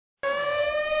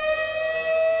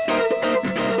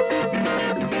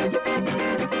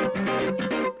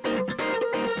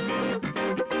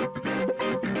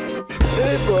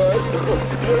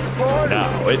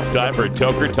Now it's time for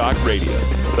Toker Talk Radio,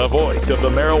 the voice of the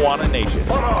marijuana nation.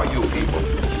 What are you people?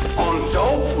 On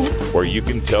dope? Where you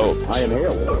can toke. I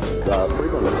inhaled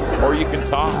frequently. Or you can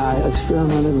talk. I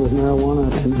experimented with marijuana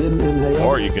and didn't inhale.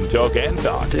 Or you can toke and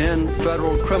talk. 10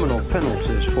 federal criminal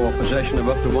penalties for possession of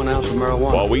up to 1 ounce of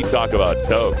marijuana. While we talk about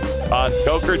toke on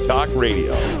Toker Talk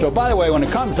Radio. So, by the way, when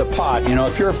it comes to pot, you know,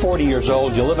 if you're 40 years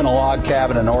old, you live in a log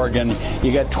cabin in Oregon,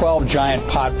 you got 12 giant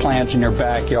pot plants in your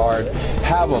backyard,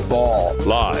 have a ball.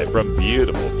 Live from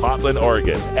beautiful Portland,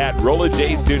 Oregon at Rolla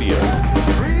J Studios.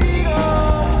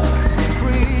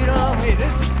 Hey,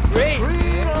 this is great.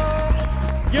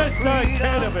 Just not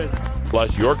cannabis.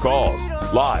 Plus your calls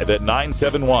live at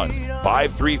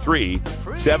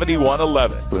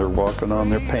 971-533-7111. They're walking on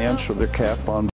their pants with their cap on.